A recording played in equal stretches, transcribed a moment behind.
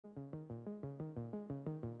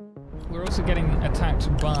We're also getting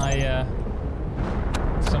attacked by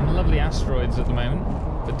some lovely asteroids at the moment,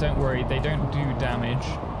 but don't worry, they don't do damage.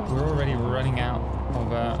 We're already running out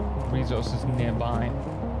of resources nearby.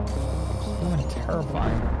 Oh,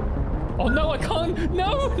 terrifying. Oh no, I can't!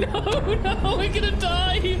 No, we're gonna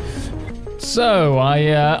die! So,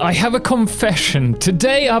 I have a confession.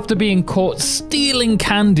 Today, after being caught stealing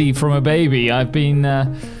candy from a baby, I've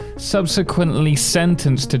been subsequently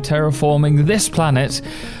sentenced to terraforming this planet,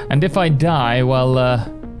 and if I die, well,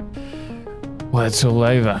 it's all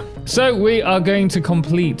over. So we are going to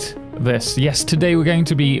complete this. Yes, today we're going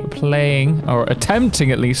to be playing, or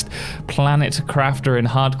attempting at least, Planet Crafter in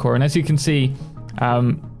hardcore, and as you can see,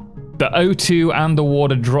 the O2 and the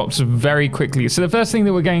water drops very quickly. So the first thing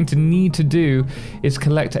that we're going to need to do is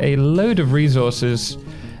collect a load of resources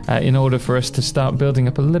in order for us to start building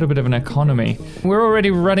up a little bit of an economy. We're already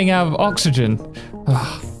running out of oxygen.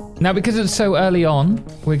 Now, because it's so early on,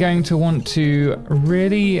 we're going to want to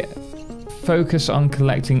really focus on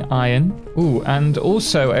collecting iron. Ooh, and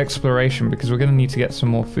also exploration, because we're going to need to get some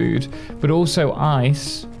more food, but also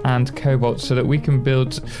ice and cobalt so that we can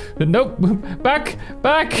build... Nope, back!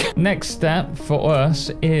 Next step for us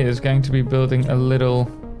is going to be building a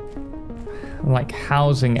little, like,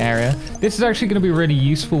 housing area. This is actually going to be really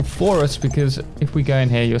useful for us because if we go in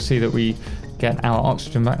here, you'll see that we get our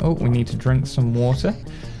oxygen back. Oh, we need to drink some water.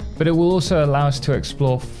 But it will also allow us to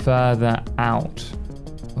explore further out.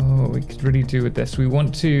 Oh, we could really do with this. We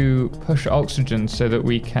want to push oxygen so that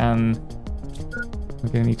we can... We're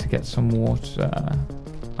going to need to get some water.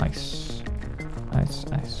 Ice.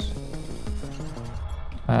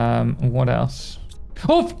 What else?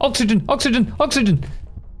 Oh, oxygen!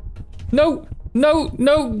 No,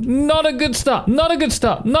 not a good start.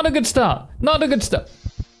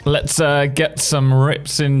 Let's get some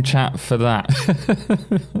rips in chat for that.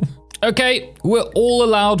 Okay, we're all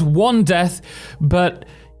allowed one death, but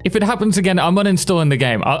if it happens again, I'm uninstalling the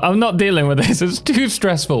game. I'm not dealing with this, it's too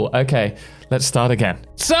stressful. Okay, let's start again.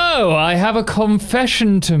 So, I have a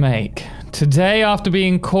confession to make. Today, after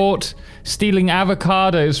being caught stealing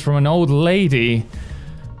avocados from an old lady,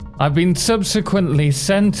 I've been subsequently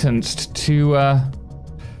sentenced to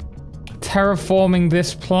terraforming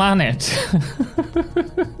this planet.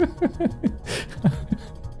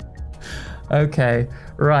 Okay,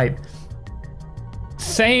 right.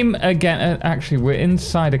 Same again. Actually, we're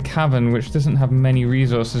inside a cavern which doesn't have many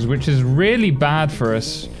resources, which is really bad for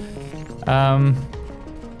us.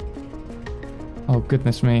 Oh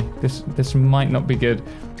goodness me, this might not be good.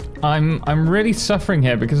 I'm really suffering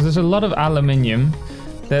here because there's a lot of aluminium.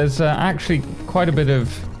 There's actually quite a bit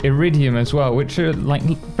of iridium as well, which are like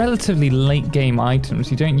relatively late game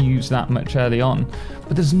items. You don't use that much early on,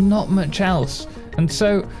 but there's not much else. And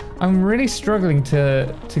so I'm really struggling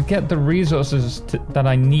to get the resources that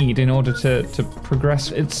I need in order to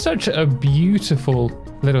progress. It's such a beautiful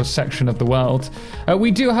little section of the world.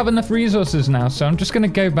 We do have enough resources now, so I'm just going to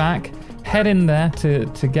go back, head in there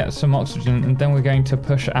to get some oxygen, and then we're going to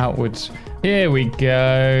push outwards. Here we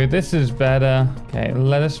go. This is better. Okay,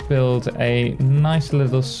 let us build a nice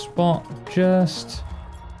little spot just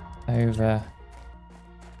over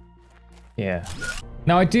here.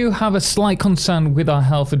 Now, I do have a slight concern with our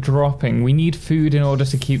health dropping. We need food in order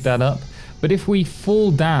to keep that up. But if we fall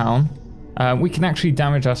down, we can actually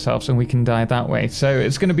damage ourselves and we can die that way. So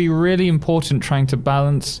it's going to be really important trying to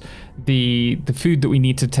balance the food that we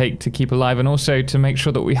need to take to keep alive, and also to make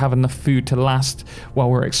sure that we have enough food to last while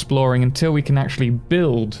we're exploring until we can actually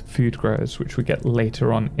build food growers, which we get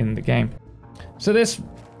later on in the game. So this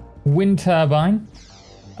wind turbine,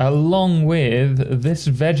 along with this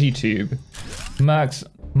veggie tube,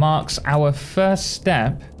 marks our first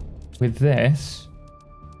step with this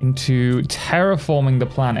into terraforming the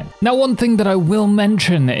planet. Now, one thing that I will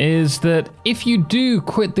mention is that if you do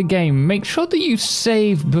quit the game, make sure that you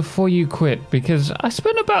save before you quit, because I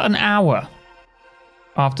spent about an hour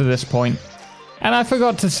after this point and I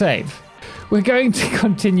forgot to save. We're going to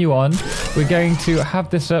continue on. We're going to have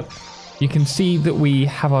this up. You can see that we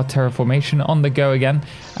have our terraformation on the go again.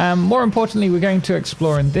 More importantly, we're going to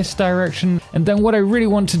explore in this direction. And then what I really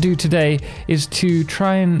want to do today is to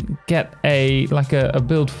try and get a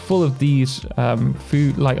build full of these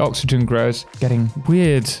food, like oxygen growers. Getting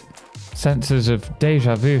weird senses of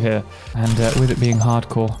deja vu here. And with it being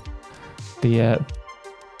hardcore, the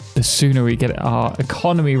sooner we get our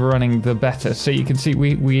economy running, the better. So you can see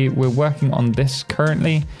we're working on this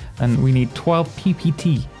currently, and we need 12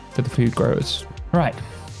 PPT for the food growers. Right,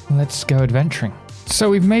 let's go adventuring. So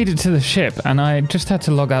we've made it to the ship, and I just had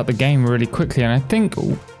to log out the game really quickly, and I think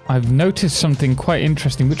I've noticed something quite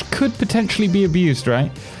interesting which could potentially be abused,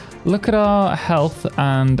 right? look at our health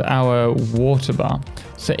and our water bar.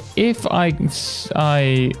 So if I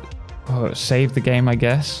save the game, I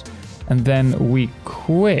guess, and then we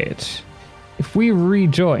quit, if we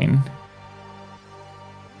rejoin,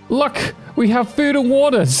 look, we have food and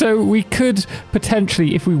water, so we could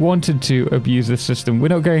potentially, if we wanted to, abuse this system. We're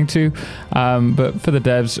not going to, but for the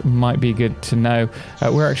devs, might be good to know.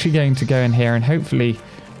 We're actually going to go in here and hopefully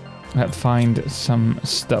find some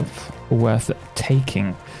stuff worth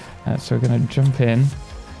taking. So we're going to jump in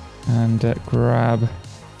and grab...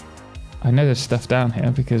 I know there's stuff down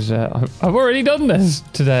here because I've already done this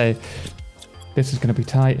today. This is going to be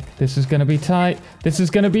tight. This is going to be tight. This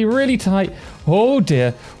is going to be really tight. Oh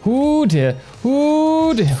dear. Oh dear.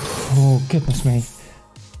 Oh dear. Oh goodness me.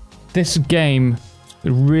 This game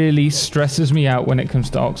really stresses me out when it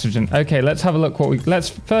comes to oxygen. Okay, let's have a look what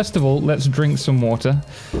first of all, let's drink some water.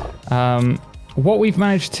 What we've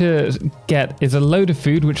managed to get is a load of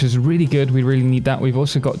food, which is really good. We really need that. We've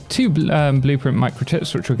also got 2 blueprint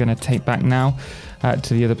microchips, which we're going to take back now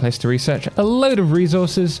to the other place to research. A load of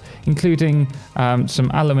resources, including some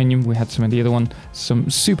aluminium. We had some in the other one, some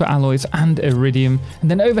super alloys and iridium. And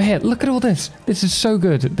then over here, look at all this. This is so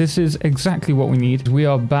good. This is exactly what we need. We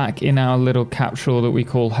are back in our little capsule that we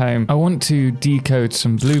call home. I want to decode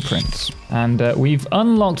some blueprints. And we've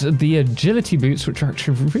unlocked the agility boots, which are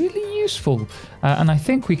actually really useful, and I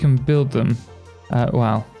think we can build them.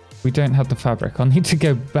 Well, we don't have the fabric. I'll need to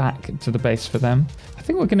go back to the base for them. I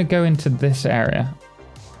think we're going to go into this area.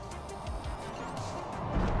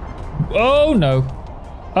 Oh no,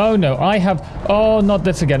 oh no, oh, not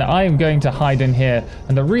this again. I am going to hide in here,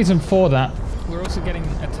 and the reason for that, we're also getting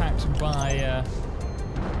attacked by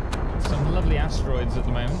some lovely asteroids at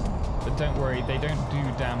the moment, but don't worry, they don't do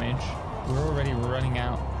damage. We're already running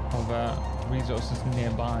out of resources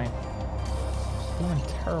nearby.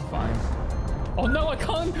 It's terrifying. Oh no, I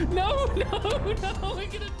can't! No, we're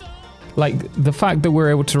gonna die! Like, the fact that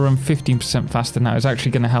we're able to run 15% faster now is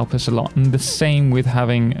actually going to help us a lot, and the same with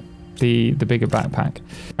having the bigger backpack.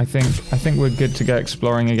 I think we're good to go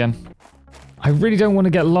exploring again. I really don't want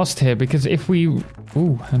to get lost here, because if we...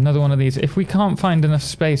 Ooh, another one of these. If we can't find enough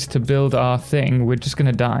space to build our thing, we're just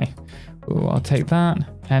going to die. Ooh, I'll take that.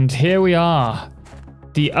 And here we are.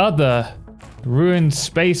 The other ruined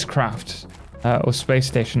spacecraft. Or space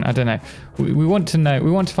station, I don't know. We want to know,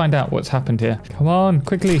 we want to find out what's happened here. Come on,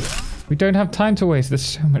 quickly. We don't have time to waste. There's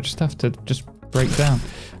so much stuff to just break down.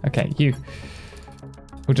 Okay, you.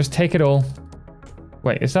 We'll just take it all.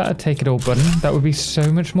 Wait, is that a take it all button? That would be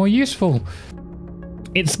so much more useful.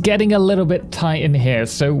 It's getting a little bit tight in here,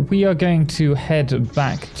 so we are going to head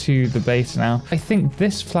back to the base now. I think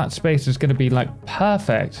this flat space is going to be like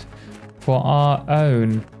perfect for our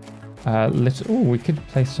own little... Oh, we could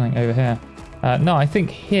place something over here. No, I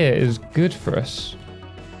think here is good for us.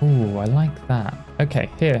 Ooh, I like that. Okay,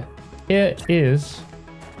 here. Here is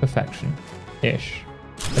perfection-ish.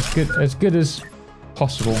 As good as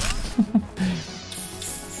possible.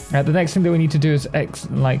 The next thing that we need to do is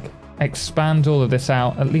expand all of this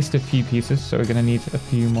out, at least a few pieces. So we're going to need a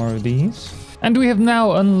few more of these. And we have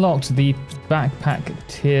now unlocked the backpack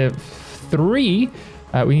tier 3.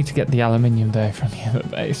 We need to get the aluminium though from the other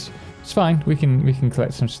base. It's fine, we can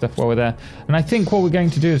collect some stuff while we're there. And I think what we're going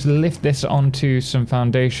to do is lift this onto some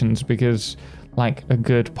foundations, because like a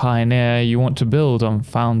good pioneer, you want to build on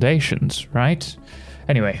foundations, right?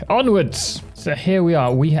 Anyway, onwards! So here we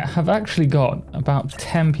are. We have actually got about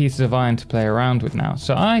 10 pieces of iron to play around with now.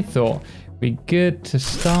 So I thought it'd be good to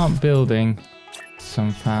start building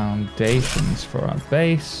some foundations for our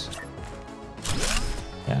base.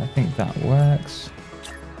 Yeah, I think that works.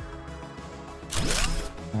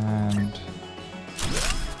 And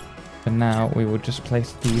for now, we will just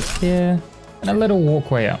place these here and a little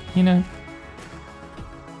walkway up, you know.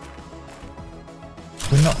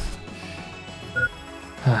 We're not...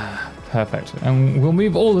 Perfect. And we'll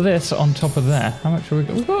move all of this on top of there. How much have we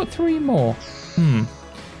got? We've got 3 more.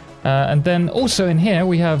 And then also in here,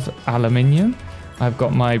 we have aluminium. I've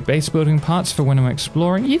got my base building parts for when I'm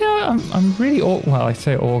exploring. You know, I'm really... Well, I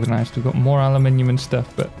say organized. We've got more aluminium and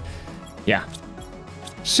stuff, but yeah.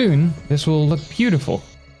 Soon, this will look beautiful.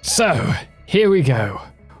 So, here we go.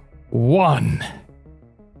 1,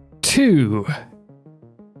 2,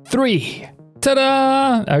 3.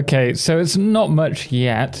 Ta-da! Okay, so it's not much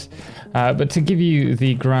yet, but to give you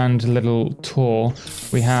the grand little tour,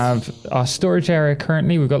 we have our storage area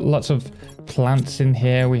currently. We've got lots of plants in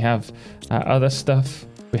here. We have other stuff.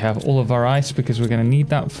 We have all of our ice because we're going to need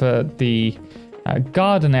that for the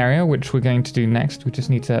garden area, which we're going to do next. We just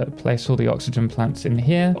need to place all the oxygen plants in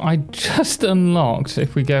here. I just unlocked,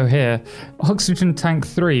 if we go here, oxygen tank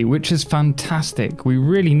 3, which is fantastic. We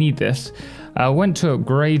really need this. I went to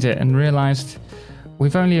upgrade it and realized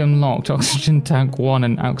we've only unlocked oxygen tank 1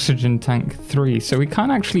 and oxygen tank 3, so we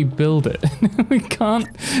can't actually build it. We can't.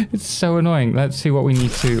 It's so annoying. Let's see what we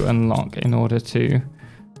need to unlock in order to...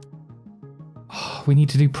 we need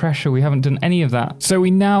to do pressure. We haven't done any of that. So we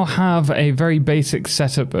now have a very basic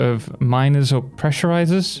setup of miners or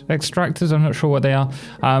pressurizers, extractors. I'm not sure what they are,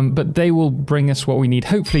 but they will bring us what we need,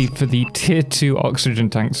 hopefully, for the tier 2 oxygen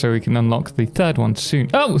tank, so we can unlock the third one soon.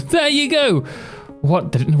 Oh, there you go.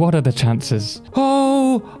 What are the chances?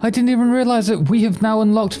 Oh, I didn't even realize that we have now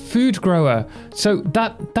unlocked food grower. So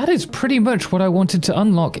that is pretty much what I wanted to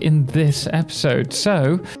unlock in this episode.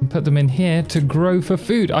 So put them in here to grow for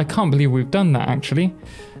food. I can't believe we've done that, actually.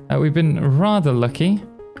 We've been rather lucky.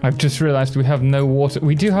 I've just realized we have no water.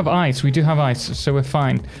 We do have ice. We do have ice, so we're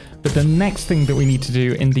fine. But the next thing that we need to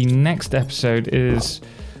do in the next episode is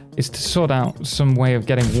to sort out some way of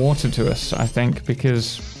getting water to us, I think,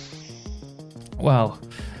 because... well,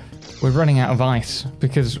 we're running out of ice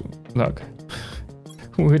because, look,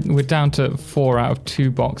 we're down to 4 out of 2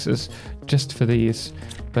 boxes just for these,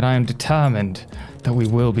 but I am determined that we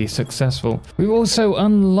will be successful. We've also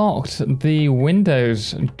unlocked the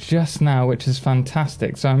windows just now, which is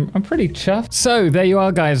fantastic, so I'm pretty chuffed. So there you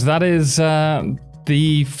are, guys. That is...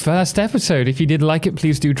 the first episode. If you did like it,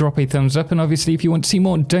 please do drop a thumbs up, and obviously if you want to see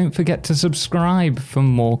more, don't forget to subscribe for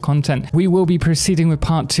more content. We will be proceeding with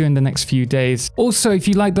part 2 in the next few days. Also, if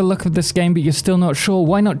you like the look of this game but you're still not sure,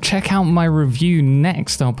 why not check out my review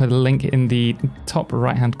next? I'll put a link in the top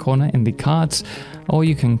right hand corner in the cards, or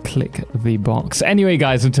you can click the box. Anyway,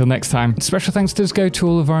 guys, until next time, special thanks does go to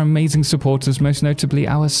all of our amazing supporters, most notably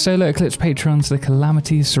our Solar Eclipse patrons, the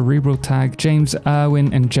Calamity, Cerebral Tag, James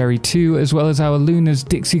Irwin and Jerry 2, as well as our Lunas,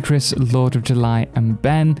 Dixie Chris, Lord of July and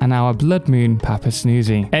Ben, and our Blood Moon, Papa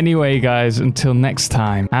Snoozy. Anyway, guys, until next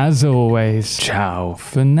time, as always, ciao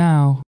for now.